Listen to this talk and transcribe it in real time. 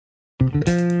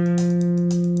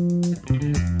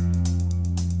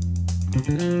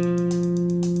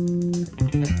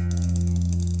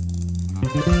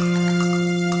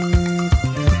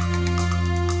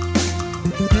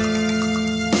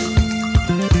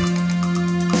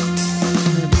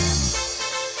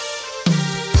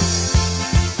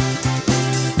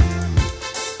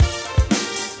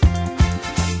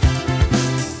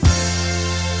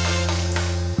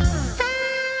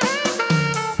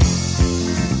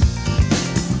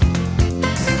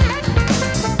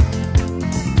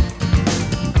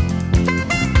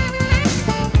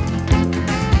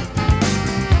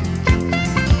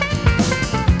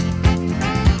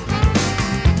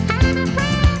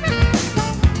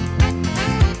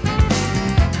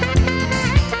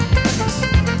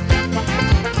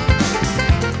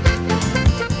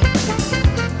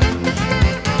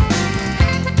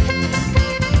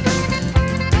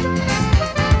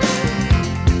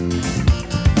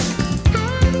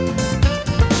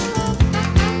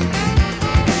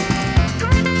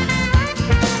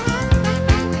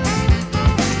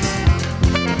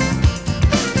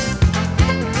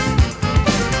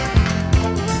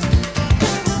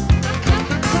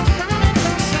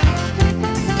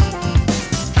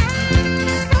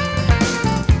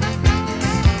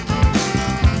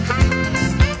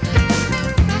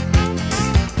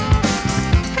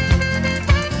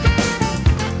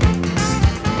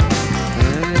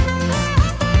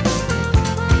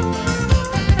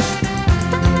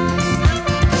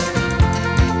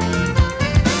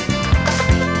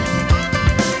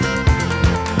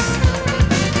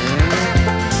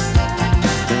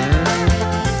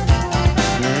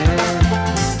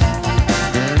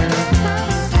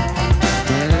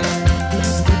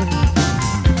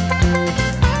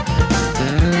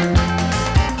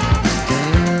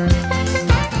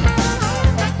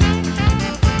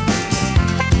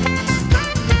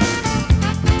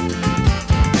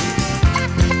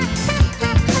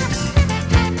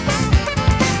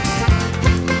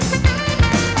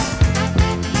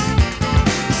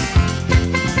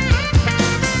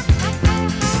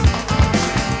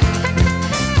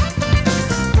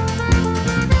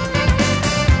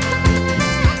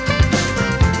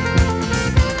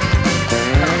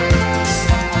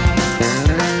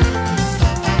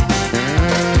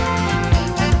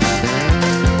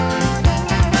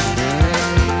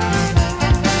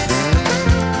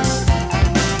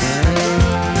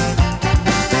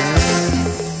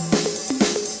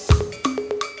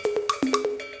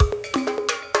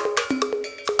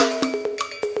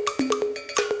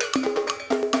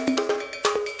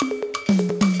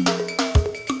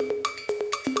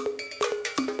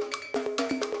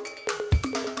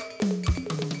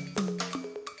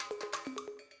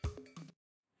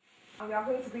We are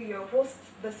going to be your hosts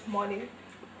this morning.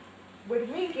 With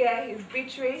me here is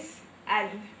Beatrice and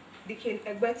Dikin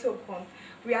Egbetokon.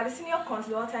 We are the senior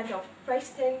consultant of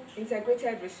Pristine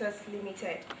Integrated Research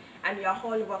Limited, and you are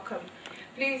all welcome.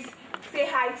 Please say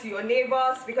hi to your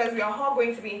neighbors because we are all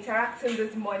going to be interacting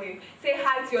this morning. Say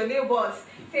hi to your neighbors.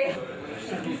 Say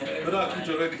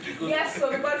yes,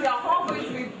 so because we are all going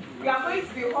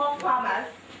to be all farmers,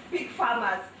 pig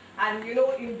farmers, and you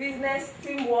know, in business,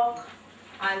 teamwork,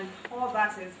 and all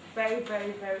that is very,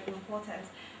 very, very important.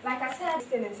 Like I said,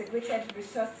 Pristine Integrated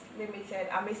Research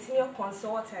Limited, I'm a senior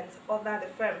consultant under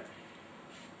the firm.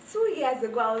 2 years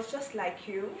ago, I was just like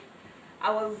you.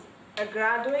 I was a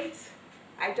graduate.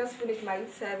 I just finished my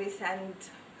youth service, and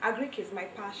agric is my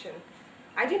passion.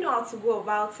 I didn't know how to go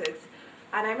about it,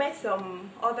 and I met some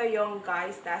other young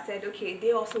guys that said, okay,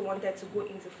 they also wanted to go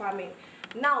into farming.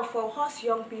 Now, for us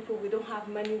young people, we don't have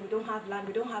money, we don't have land,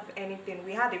 we don't have anything.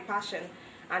 We had a passion,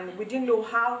 and we didn't know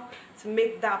how to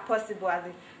make that possible,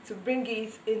 and to bring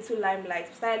it into limelight.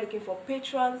 We started looking for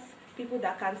patrons, people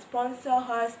that can sponsor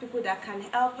us, people that can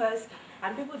help us,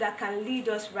 and people that can lead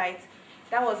us right.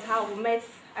 That was how we met.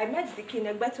 I met Dikin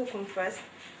Egbetokun first,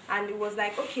 and it was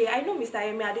like, okay, I know Mr.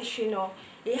 Emi Adeshino.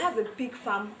 He has a pig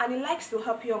farm, and he likes to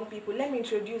help young people. Let me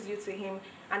introduce you to him.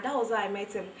 And that was how I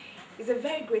met him. He's a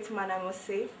very great man, I must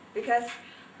say, because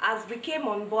as we came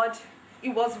on board, he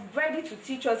was ready to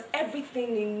teach us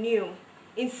everything he knew.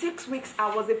 In 6 weeks,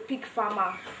 I was a pig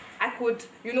farmer. I could,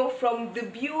 you know, from the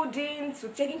building to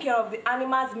taking care of the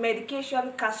animals,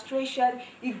 medication, castration.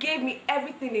 He gave me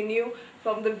everything he knew,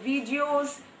 from the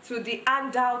videos to the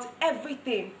handout,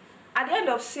 everything. At the end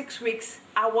of 6 weeks,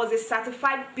 I was a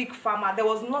certified pig farmer. There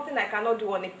was nothing I cannot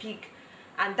do on a pig.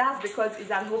 And that's because he's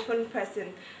an open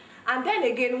person. And then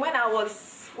again, when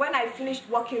I finished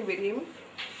working with him,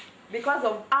 because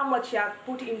of how much he had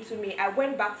put into me, I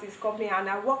went back to his company and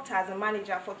I worked as a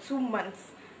manager for 2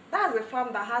 months. That's a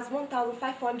farm that has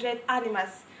 1,500 animals.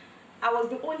 I was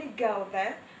the only girl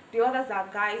there. The others are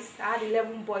guys. I had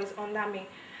 11 boys under me.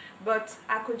 But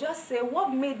I could just say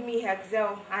what made me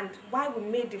excel and why we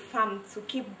made the farm to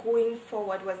keep going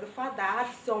forward was the fact that I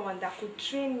had someone that could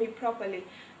train me properly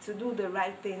to do the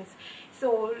right things.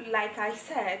 So like I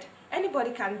said, anybody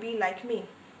can be like me.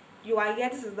 You are here,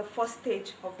 this is the first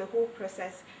stage of the whole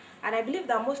process. And I believe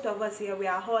that most of us here, we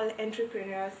are all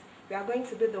entrepreneurs. We are going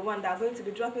to be the one that are going to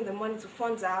be dropping the money to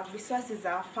fund our resources,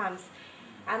 our farms.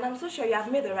 And I'm so sure you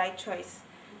have made the right choice.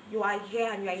 You are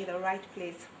here and you are in the right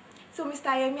place. So Mr.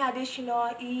 Yemi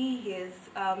Adeshino, he is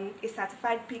a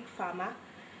certified pig farmer.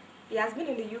 He has been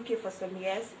in the UK for some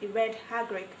years. He read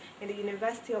Agric in the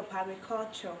University of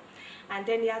Agriculture. And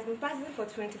then he has been practicing for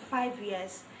 25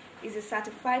 years. He's a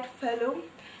certified fellow.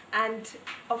 And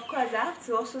of course, I have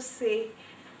to also say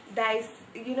that is,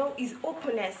 you know, his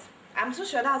openness. I'm so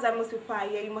sure that's why most people are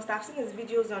here. You must have seen his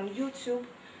videos on YouTube.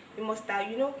 You must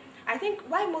have, you know, I think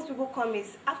why most people come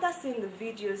is after seeing the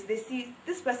videos, they see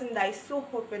this person that is so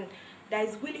open, that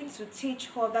is willing to teach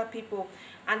other people.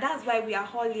 And that's why we are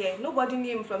all here. Nobody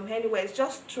knew him from anywhere. It's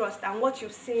just trust and what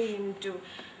you've seen him do.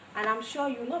 And I'm sure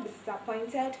you will not be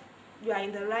disappointed. You are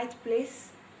in the right place.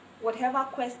 Whatever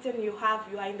question you have,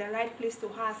 you are in the right place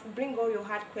to ask. Bring all your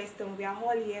hard questions. We are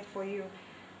all here for you.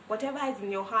 Whatever is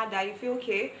in your heart that you feel,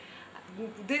 okay,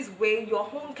 this way, your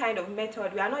own kind of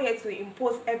method. We are not here to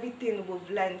impose everything we've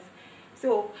learned.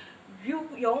 So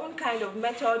your own kind of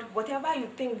method, whatever you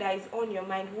think that is on your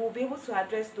mind, we'll be able to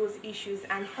address those issues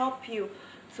and help you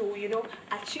to, you know,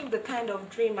 achieve the kind of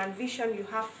dream and vision you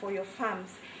have for your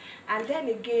farms. And then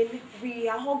again, we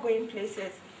are all going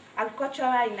places. Agriculture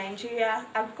in Nigeria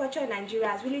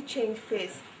has really changed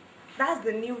face. That's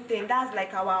the new thing. That's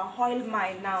like our oil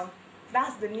mine now.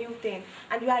 That's the new thing.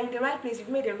 And you are in the right place. You've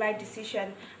made the right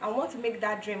decision and want to make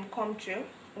that dream come true.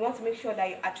 You want to make sure that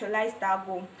you actualize that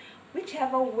goal.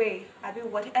 Whichever way,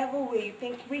 whatever way you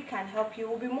think we can help you,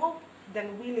 we'll be more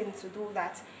than willing to do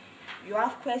that. You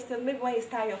have questions, maybe when you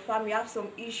start your farm, you have some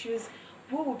issues,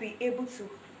 we will be able to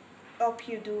help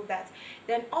you do that.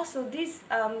 Then also this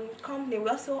company will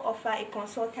also offer a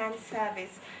consultant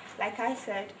service. Like I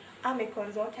said, I'm a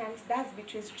consultant. That's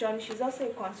Beatrice John. She's also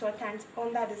a consultant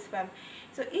under this firm.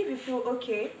 So if you feel,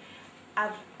 okay,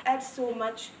 I've heard so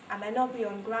much, I might not be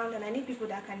on ground and I need people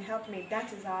that can help me,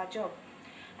 that is our job.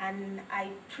 And I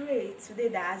pray today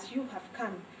that as you have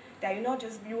come, that you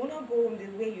will not go home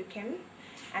the way you came,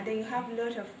 and then you have a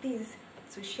lot of things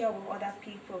to share with other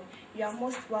people. You are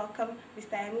most welcome.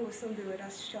 Mr. Yemi will soon be with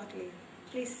us shortly.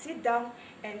 Please sit down,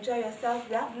 enjoy yourself.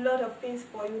 We have a lot of things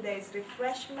for you. There is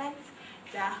refreshments,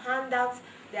 there are handouts,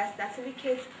 there are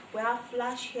certificates, we have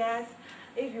flash shares.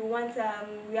 If you want,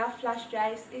 we have flash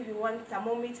drives. If you want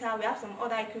thermometer, we have some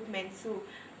other equipment too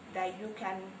that you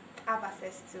can have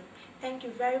access to. Thank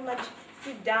you very much.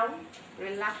 Sit down,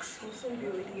 relax. We'll soon be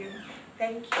with you.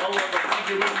 Thank you. Thank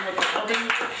you very much for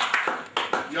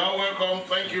coming. You're welcome.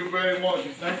 Thank you very much.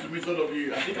 It's nice to meet all of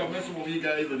you. I think I've met some of you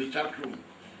guys in the chat room.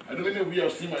 I don't know if you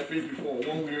have seen my face before,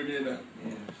 one way or the other.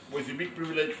 But it's a big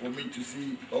privilege for me to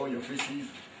see all your faces.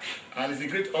 And it's a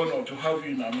great honor to have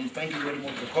you in our midst. Thank you very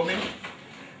much for coming.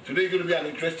 Today is going to be an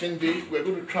interesting day. We're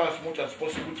going to try as much as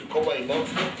possible to cover a lot.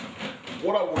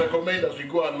 What I would recommend as we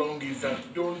go along is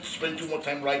that don't spend too much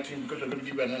time writing because we're going to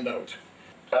give you an handout.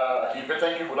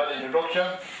 Thank you for that introduction.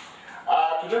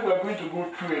 Today we're going to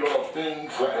go through a lot of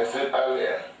things, like I said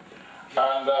earlier.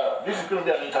 And this is going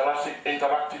to be an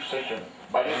interactive session.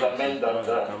 By this I mean that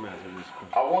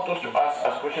I want us to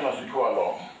ask questions as we go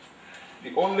along.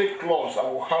 The only clause I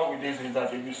will have with this is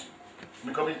that it is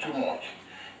becoming too much.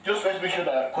 Just let's make sure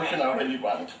that questions are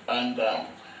relevant and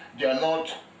they are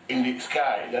not in the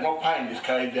sky, they're not pie in the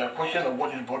sky, they are questions of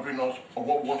what is bothering us or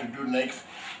what we want to do next,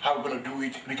 how we're going to do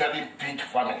it regarding pig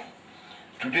farming.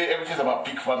 Today everything's about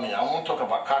pig farming. I won't talk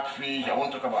about catfish, I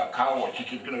won't talk about cow or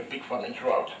chicken, it's going to be pig farming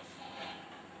throughout.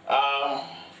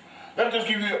 Let me just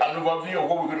give you an overview of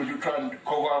what we're going to do, try and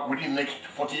cover within the next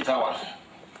 48 hours.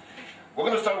 We're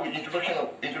going to start with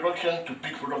introduction to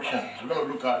pig production. So we're going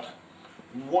to look at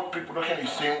what pig production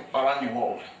is saying around the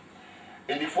world.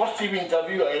 In the first TV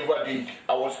interview I ever did,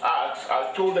 I was asked,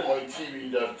 I told them on the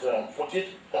TV that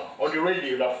on the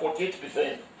radio that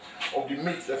 48% of the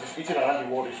meat that is eaten around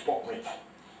the world is pork meat.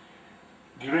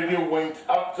 The radio went,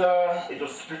 after it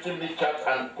was strictly chat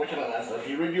and question and answer,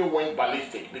 the radio went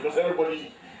ballistic because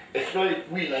everybody, especially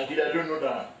we in Nigeria, don't know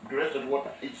that the rest of the world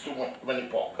eats so many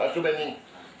pork, so many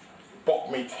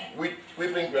pork meat. We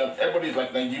think that everybody is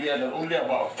like Nigeria, that only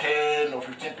about 10 or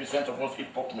 15% of us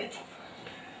eat pork meat.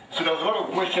 So there's a lot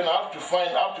of questions. I have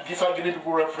to start giving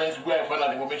people reference where I find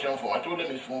that information from. I told them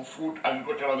it's from Food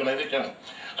Agricultural Organization.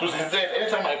 So since then,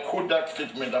 anytime I quote that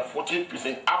statement that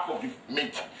 48%, half of the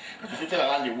meat that is eaten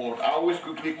around the world, I always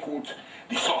quickly quote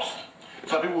the source.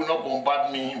 So people will not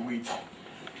bombard me with,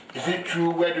 is it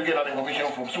true? Where do you get that information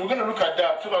from? So we're going to look at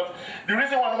that. So that the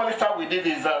reason why I normally start with it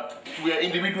is that we are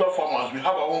individual farmers. We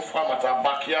have our own farm at our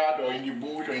backyard or in the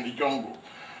bush or in the jungle.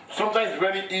 Sometimes it's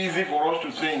very easy for us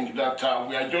to think that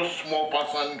we are just small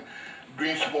person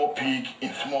doing small pig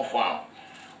in small farm.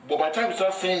 But by the time we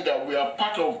start saying that we are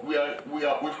part of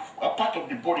part of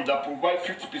the body that provides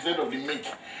 50% of the meat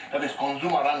that is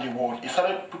consumed around the world, it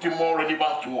started putting more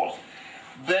relevance to us.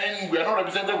 Then we are not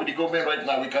represented with the government right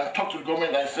now. We can talk to the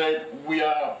government and say we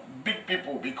are big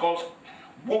people because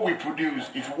what we produce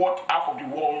is what half of the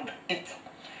world eats.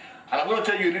 And I'm going to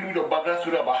tell you a little bit of background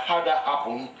story about how that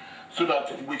happened, so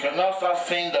that we can now start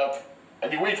saying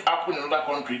that the way it happened in another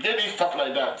country, they didn't start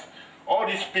like that. All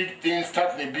these pig things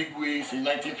started in a big ways in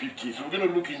 1950s. So we're going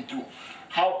to look into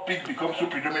how pig becomes so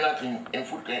predominant in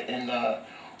food in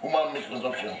human meat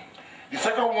consumption. The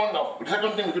second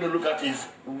thing we're going to look at is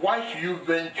why should you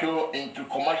venture into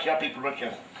commercial pig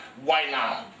production? Why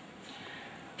now?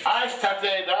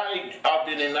 I've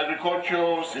been in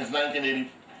agriculture since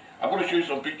 1980. I'm going to show you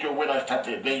some pictures when I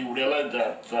started. Then you realize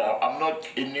that I'm not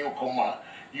a newcomer.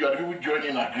 You are the people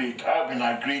joining agric. I've been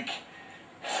agric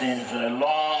since a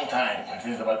long time,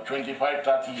 since about 25,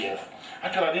 30 years.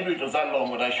 Actually, I didn't know it was that long,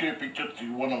 but I showed a picture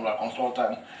to one of our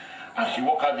consultants, and she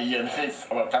worked out the year and says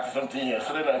about 30-something years.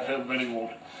 So then I felt very old.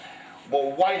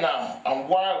 But why now? And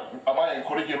why am I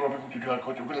encouraging a lot of people to do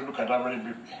agriculture? We're going to look at that very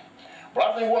briefly. But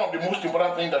I think one of the most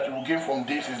important things that you will gain from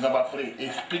this is number 3,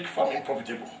 is pig farming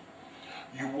profitable.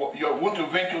 You want to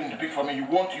venture into pig farming.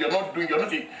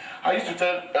 I used to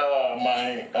tell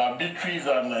my big trees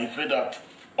and I said that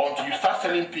until you start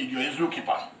selling pig, you're a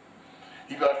zookeeper.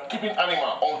 If you are keeping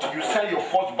animal until you sell your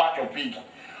first batch of pig,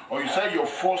 or you sell your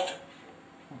first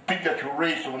pig that you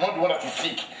raised, or not the one that is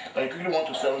sick, that you really want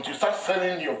to sell, until you start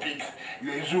selling your pigs,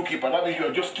 you're a zookeeper. That means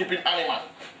you're just keeping animal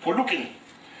for looking.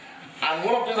 And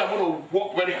one of the things I'm going to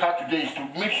work very hard today is to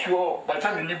make sure by the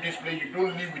time you leave this place, you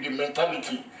don't live with the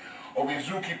mentality of a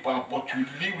zookeeper, but you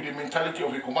live with the mentality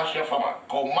of a commercial farmer.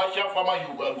 Commercial farmer,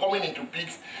 you are coming into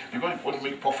pigs because you want to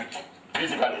make profit,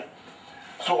 basically.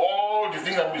 So all the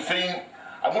things I've been saying,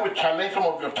 I'm going to challenge some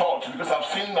of your thoughts because I've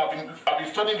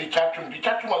been studying the chat room. The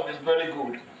chat room has been very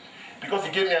good because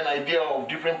it gave me an idea of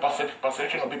different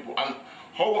perception of people, and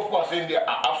how what people are saying they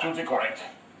are absolutely correct.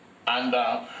 And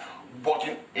but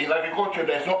in agriculture,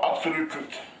 there's no absolute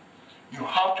truth. You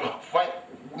have to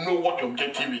know what your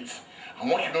objective is. And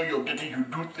once you know your objective, you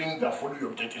do things that follow your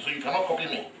objective. So you cannot copy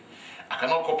me. I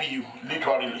cannot copy you,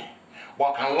 literally.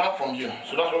 But I can learn from you.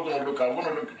 So that's what we're going to look at. We're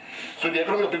going to look. So the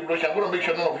economy of pig production, I'm going to make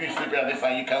sure none of you is sleeping at this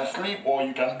time. You can sleep or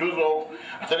you can doze off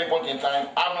at any point in time.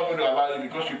 I'm not going to allow you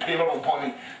because you pay a lot of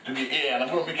money to be here. And I'm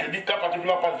going to make sure that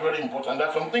particular part is very important.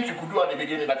 There's some things you could do at the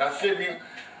beginning that can save you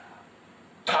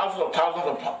thousands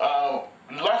of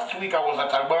last week I was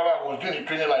at Agbara, I was doing a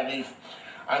training like this.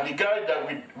 And the guy that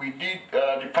we did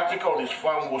the practical on his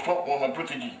farm was one of my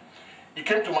protege. He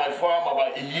came to my farm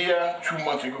about a year, 2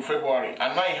 months ago, February,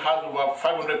 and now he has over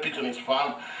 500 pigs on his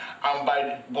farm. And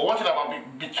but one thing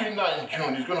about between now and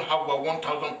June, he's going to have about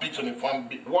 1,000 pigs on the farm.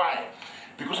 Why?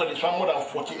 Because on his farm, more than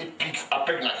 48 pigs are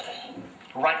pregnant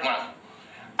right now,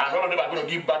 and all of them are going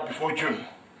to give back before June.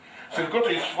 So you go to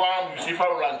his farm, you see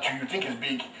 502, you think it's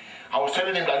big. I was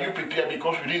telling him that you prepare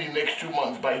because within the next 2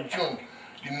 months, by June,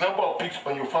 the number of pigs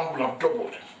on your farm will have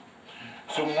doubled.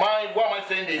 So what am I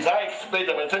saying is I expect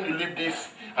that by the time you leave this,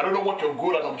 I don't know what your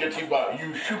goal and objective are,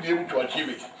 you should be able to achieve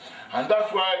it. And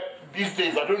that's why these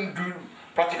days I don't do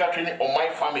practical training on my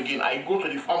farm again. I go to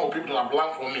the farm of people that have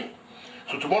learned from me.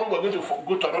 So tomorrow we're going to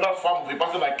go to another farm of a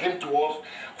person that came to us.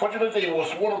 Fortunately, it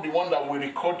was one of the ones that we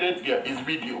recorded his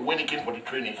video when he came for the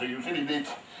training. So you see the date.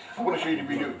 I'm going to show you the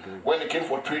video. When he came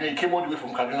for training, he came all the way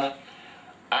from Kaduna.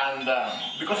 And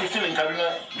because he's still in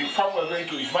Kaduna, the farm we're going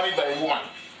to is managed by a woman.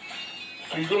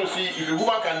 So you're going to see, if a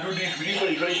woman can do this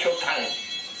within a very short time,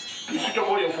 you switch off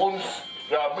all your phones.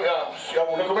 I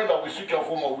would recommend that we switch our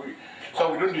phone away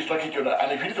so we don't distract each other.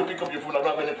 And if you need to pick up your phone, I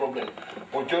don't have any problem.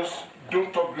 But just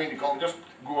don't talk during the call. Just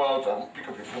go out and pick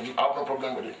up your phone. I have no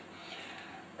problem with it.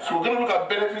 So we're going to look at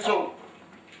benefits. So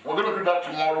we're going to do that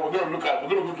tomorrow. We're going to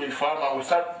go to the farm and we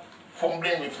start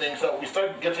fumbling with things. So we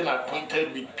start getting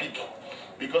acquainted with pig.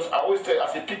 Because I always say,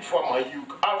 as a pig farmer, you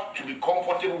have to be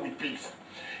comfortable with pigs.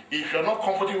 If you're not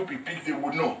comfortable with pigs, they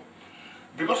will know.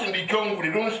 Because in the jungle,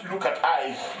 they don't look at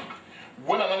eyes.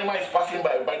 when an animal is passing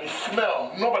by the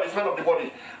smell, not by the smell of the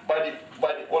body, by the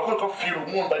what we call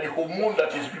pheromone, by the hormone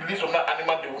that is released from that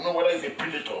animal, they will know whether it's a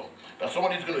predator, that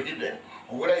somebody is going to eat them,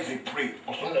 or whether it's a prey,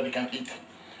 or something that they can eat.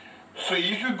 So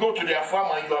if you go to their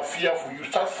farm and you are fearful, you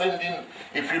start sending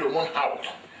a pheromone out,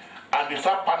 and they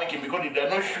start panicking because they are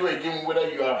not sure again whether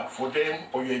you are for them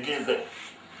or you're against them.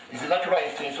 It's a natural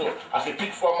instinct. So as a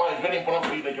pig farmer, it's very important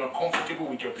for you that you are comfortable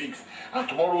with your pigs. And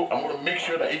tomorrow, I'm going to make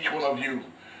sure that each one of you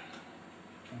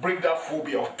break that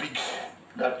phobia of pigs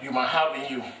that you might have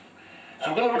in you. So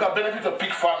we're going to look at benefits of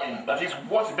pig farming. That is,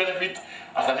 what's the benefit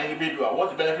as an individual,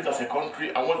 what's the benefit as a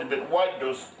country, and what's the benefit, why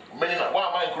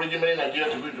am I encouraging many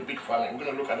Nigerians to go into pig farming? We're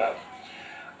going to look at that.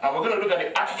 And we're going to look at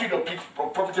the attitude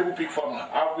of profitable pig farmer.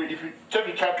 If you check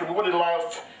the chapter, over the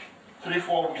last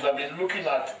 3-4 weeks, I've been looking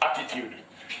at attitude.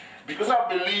 Because I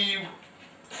believe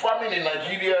farming in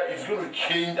Nigeria is going to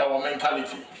change our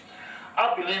mentality.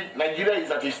 I believe Nigeria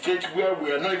is at a stage where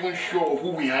we are not even sure who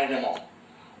we are anymore.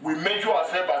 We measure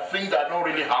ourselves by things that are not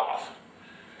really ours.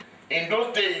 In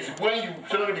those days, when you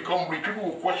suddenly become rich, people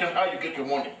will question how you get your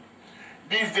money.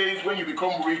 These days, when you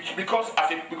become rich, because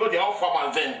they are all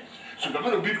farmers then, so you're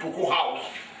going to build cocoa house,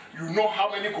 you know how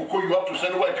many cocoa you have to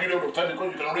sell over a period of time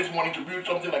because you can raise money to build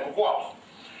something like cocoa house.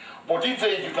 But these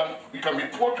days, you can be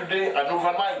poor today and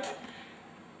overnight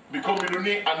become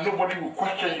millionaire and nobody will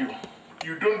question you.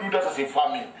 You don't do that as a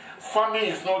farming. Farming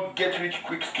is not get rich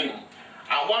quick scheme.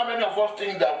 And while many of us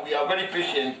think that we are very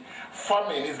patient,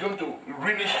 farming is going to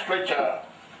really stretch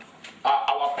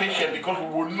our patience, because we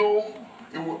will know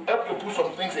it will help to put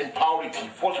some things in priority.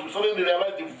 First, we suddenly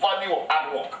realize the value of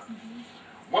hard work.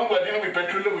 When we are dealing with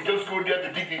petroleum, we just go there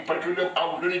to dig the petroleum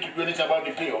and we don't need to do anything about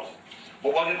the payoffs.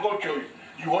 But with agriculture,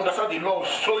 you understand the law of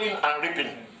sowing and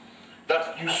reaping.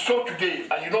 That you sow today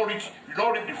and you don't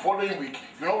reap the following week,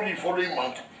 you don't reap the following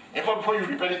month. In fact, before you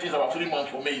reap anything, it's about 3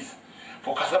 months for maize.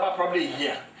 For cassava, probably a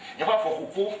year. In fact, for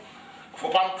cocoa,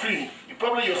 for palm tree,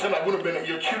 probably yourself are going to benefit,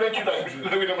 your children are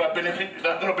going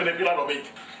to benefit out of it.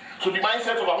 So the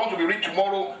mindset of I want to be rich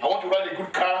tomorrow, I want to ride a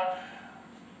good car.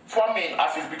 Farming,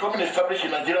 as it's becoming established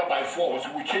in Nigeria by force,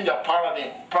 will change our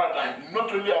paradigm, not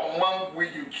only among we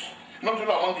youths, not only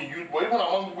among the youth, but even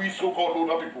among we so-called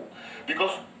older people.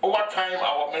 Because over time,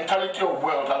 our mentality of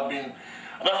wealth has been,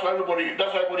 that's why everybody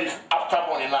is after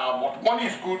money now. But money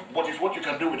is good, but it's what you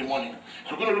can do with the money.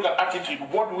 So we're going to look at attitude.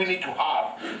 What do we need to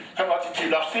have? Kind of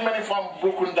attitude. I've seen many farms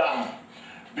broken down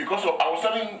because I was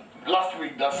telling last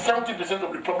week that 70%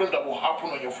 of the problem that will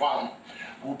happen on your farm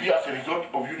will be as a result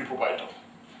of you, the proprietor.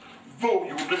 Though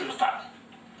you will blame the staff,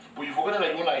 but you forget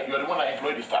that you are the one that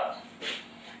employed the staff.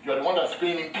 You are the one that's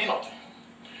paying in peanuts.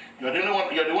 You are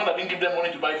the one that didn't give them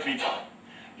money to buy feed.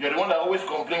 You are the one that always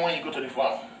complain when you go to the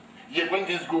farm. Yet when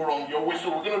things go wrong, you're always. So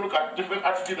we're going to look at different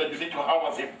attitudes that you need to have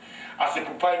as a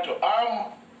proprietor.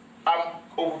 I'm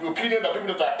of the opinion that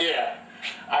people that are here,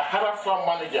 I had a farm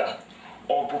manager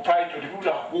or proprietor, the people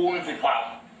that owns the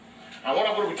farm. And what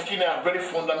I'm going to be teaching now is very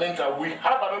fundamental. We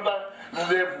have another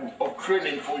level of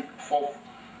training for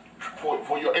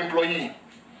your employee.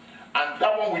 And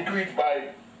that one we do it by,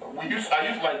 I use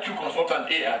my 2 consultants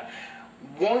here.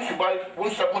 Once you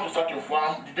want to start your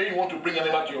farm, the day you want to bring an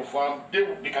animal to your farm,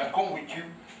 they can come with you,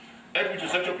 help you to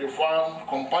set up your farm,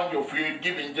 compound your field,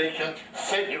 give injection,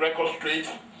 set the record straight,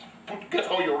 get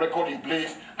all your record in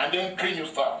place, and then train your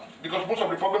staff. Because most of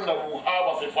the problem that we will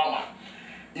have as a farmer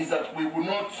is that we will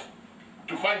not,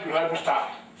 to find reliable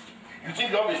staff. You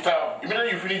think you have a staff,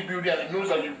 immediately you finish building and it knows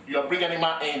that you are bringing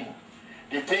animal in.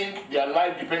 They think their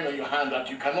life depends on your hand, that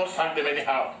you cannot sack them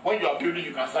anyhow. When you are building,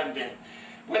 you can sack them.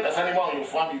 When there's animal on your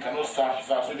farm, you cannot sack.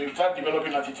 So they start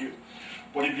developing attitude.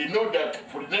 But if they know that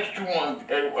for the next 2 months,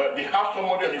 they have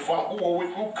somebody on the farm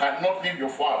who cannot leave your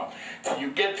farm, till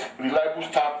you get reliable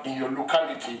staff in your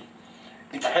locality,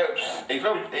 it helps.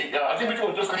 I think Mitchell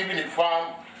was just leaving a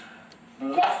farm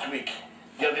last week.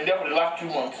 They have been there for the last 2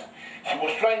 months. She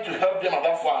was trying to help them at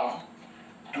that farm.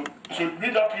 So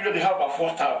during that period, they have about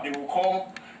 4 staff. They will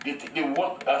come, they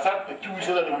want, aside 2 weeks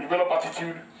later, they will develop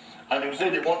attitude, and they will say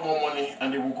they want more money,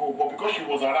 and they will go. But because she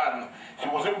was around, she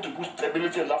was able to put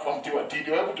stability on that farm till they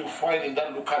were able to find in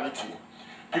that locality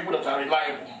people that are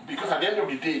reliable. Because at the end of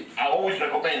the day, I always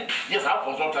recommend, yes, I have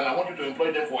consultants, I want you to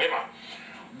employ them forever.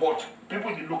 But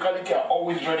people in the locality are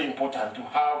always very important to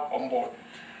have on board.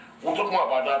 We'll talk more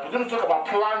about that. We're going to talk about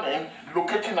planning,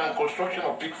 locating, and construction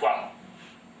of pig farm.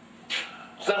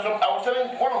 So I was telling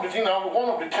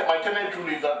my tenant rule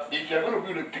is that if you're going to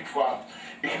build a pig farm,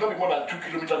 it should not be more than 2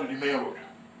 kilometers to the main road.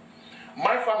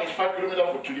 My farm is 5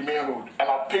 kilometers to the main road, and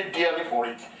I paid dearly for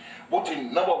it, both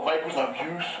in number of vehicles I've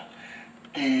used,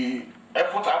 the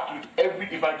effort I have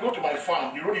to, if I go to my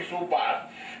farm, the road is so bad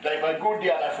that if I go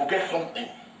there and I forget something,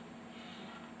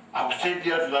 I will stay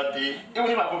there that day,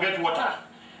 even if I forget water,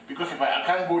 because if I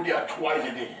can't go there twice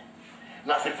a day.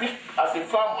 Now, as a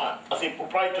farmer, as a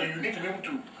proprietor, you need to be able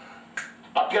to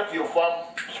appear to your farm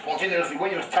spontaneously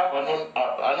when your staff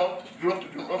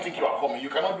don't think you are coming. You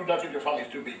cannot do that if your farm is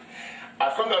too big.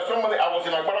 As long as somebody, I was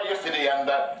in Agbara yesterday, and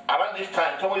around this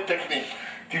time, somebody texted me,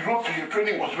 the road to your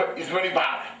training is very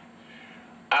bad.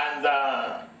 And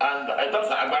I thought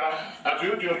Agbara, I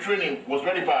told you your training was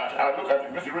very bad. I look at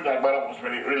it, because the road to Agbara was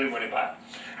really very bad.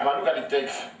 And I look at the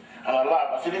text, and I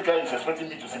laugh. I see this guy is expecting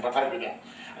me to sympathize with him.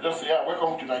 I just say, yeah,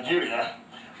 welcome to Nigeria,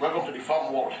 welcome to the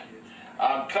farm world.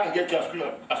 Try and get here as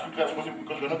quickly as possible,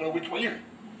 because we're not going to wait for you.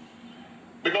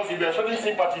 Because if you're showing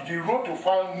sympathy, the road to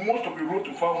farm, most of the road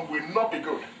to farm will not be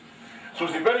good. So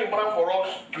it's very important for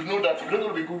us to know that if it's not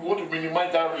going to be good, we want to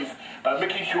minimize that risk by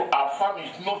making sure our farm is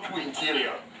not too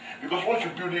interior. Because once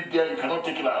you build it there, you cannot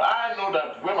take it out. I know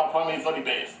that where my farm is not the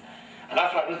best. And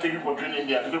that's why I don't take you for training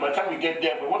there. Because by the time we get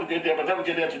there, we want to get there, by the time we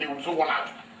get there today, we're so worn out.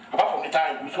 Apart from the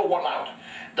time, we're so worn out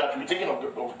that we're thinking of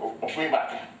going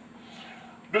back.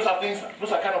 Those are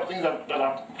kind of things that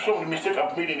are some of the mistakes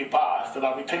I've made in the past that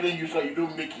I'll be telling you so you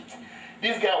don't make it.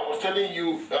 This guy was telling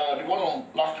you, the one on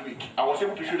last week, I was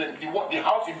able to show them the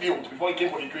house he built before he came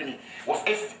for the training was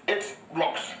eight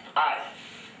blocks high.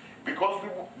 Because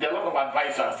there are a lot of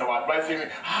advisors that were advising me,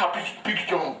 pig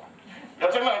jump.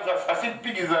 They're telling me I said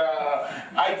pig is a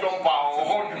high jumper or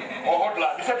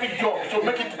hodler. They said pig jump, so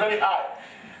make it very high.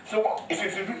 So if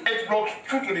you do 8 blocks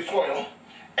true to the soil,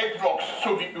 8 blocks,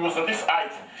 so it was at this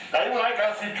height. Now even I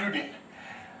can't see through it.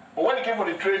 But when it came for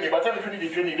the training, by the time they finished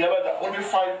the training, they realized that only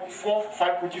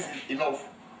 5 coaches is enough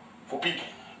for pig.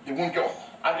 They won't jump.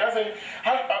 And I said,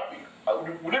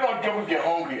 would they not jump if they're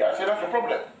hungry? I said, that's the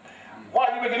problem. Why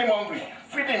are you making them hungry?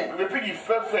 Feed them. The pig is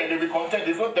fed, they'll be content.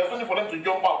 There's nothing for them to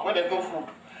jump out where there's no food.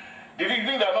 They think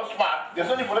they're not smart. There's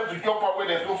nothing for them to jump out where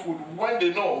there's no food when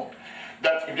they know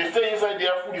that if they stay inside,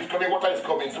 their food is coming, water is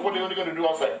coming. So what are they only going to do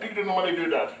outside? Pigs don't normally do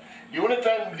that. The only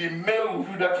time the male will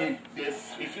do that is there's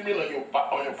a female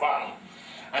on your farm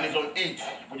and it's on it.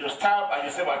 But your staff and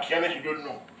yourself are careless, you don't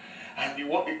know. And the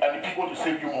pig want to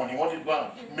save you money. Want it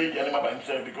to make the animal by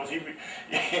himself, because if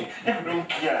you don't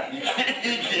care, he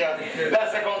cares.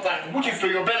 That's the second time, which is to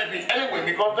your benefit anyway,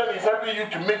 because then it's helping you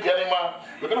to make the animal.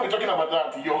 We're going to be talking about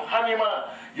that. Your animal,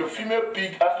 your female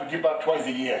pig has to give birth twice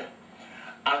a year.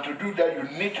 And to do that,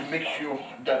 you need to make sure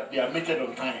that they are mated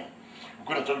on time.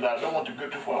 We're going to talk that. I don't want to go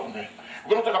too far from there.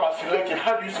 We're going to talk about selecting.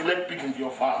 How do you select pigs into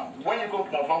your farm? When you go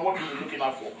to my farm, what do you be looking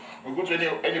out for? Or go to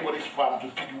anybody's farm to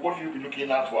pick, what do you be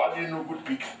looking out for? How do you know good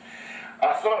pigs?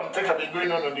 Some of the things that have been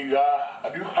going on the do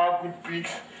you have good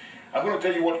pigs? I'm going to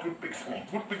tell you what good pigs mean.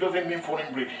 Good pig doesn't mean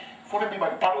foreign breed. Foreign breed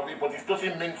might be part of it, but it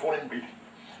doesn't mean foreign breed.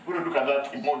 We're going to look at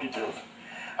that in more details.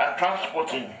 And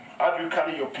transporting. How do you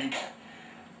carry your pigs?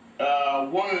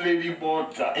 One lady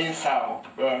bought in South.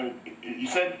 He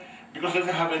said, because he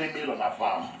doesn't have any male on her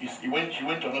farm, she went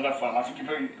to another farm. I think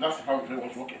that's the farm he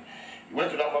was working. He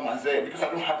went to that farm and said, because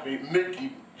I don't have a make the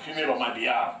female on my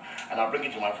behalf, and I'll bring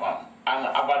it to my farm. And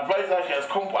I've advised her, she has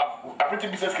come, I've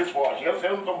written business case for her. She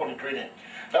hasn't come for the training.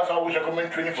 That's how we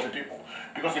recommend training for the people.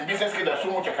 Because in business case, there's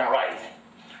so much I can write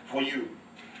for you.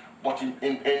 But in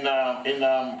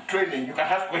training, you can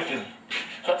ask questions.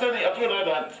 So I told her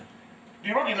that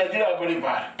the road in Nigeria are very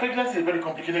bad. Pregnancy is a very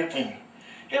complicated thing.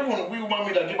 Even we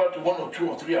women that give birth to 1 or 2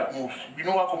 or 3 at most, we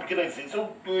know how complicated it is.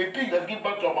 So to a pig that gives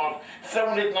birth to about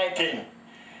 7, 8, 9, 10,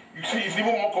 you see it's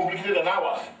even more complicated than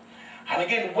ours. And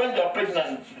again, when they are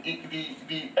pregnant,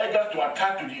 the egg has to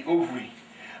attach to the ovary.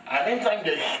 And anytime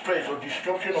there is stress or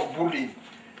disruption or bullying,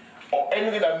 or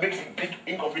anything that makes the pig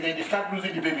inconvenient, they start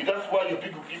losing the baby. That's why your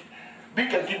pig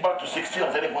can give birth to 16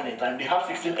 at any point in time. They have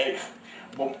 16 eggs.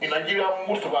 But in Nigeria,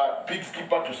 most of our pigs give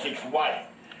birth to 6. Why?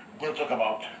 We're going to talk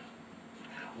about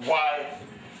why,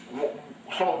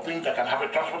 some of the things that can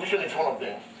happen. Transportation is one of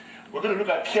them. We're going to look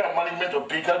at care and management of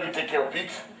pigs. How do you take care of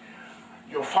pigs?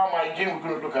 Your farm hygiene, we're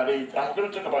going to look at it. And we're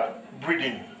going to talk about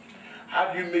breeding.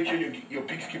 How do you make sure your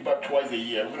pigs give birth twice a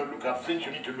year? We're going to look at things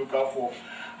you need to look out for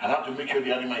and how to make sure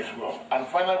the animal is well. And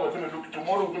finally,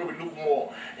 tomorrow we're going to look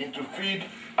more into feed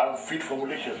and feed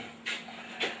formulation.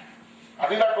 I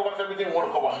think that covers everything we want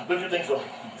to cover. Don't you think so?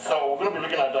 So we're going to be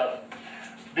looking at that.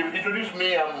 They introduced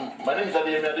me. My name is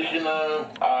Adeyemi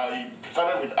Adesina. I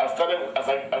started as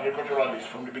an agriculturalist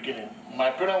from the beginning.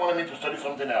 My parents wanted me to study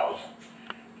something else.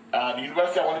 The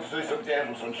university I wanted to study something else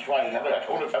was on strike. I don't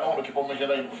want to keep on mentioning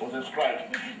that it was on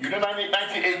strike. You know,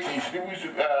 1980s, people used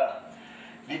to,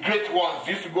 the great ones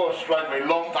used to go on strike for a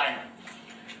long time.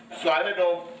 So I ended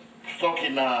up stuck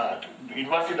in a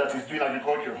university that is doing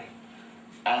agriculture.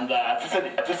 And I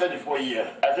tested the 4 years.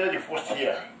 I tested the first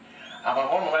year. And my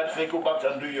mom might say, go back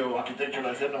and do your architecture.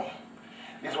 I said, no.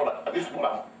 This is what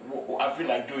I feel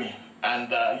like doing.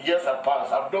 And years have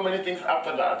passed. I've done many things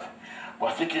after that,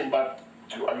 but still came back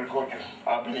to agriculture.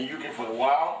 I've been in UK for a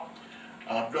while,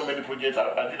 and I've done many projects.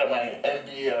 I did my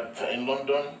MBA in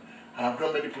London, and I've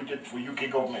done many projects for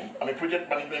UK government. I'm a project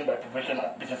management by profession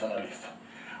and business analyst.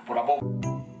 But above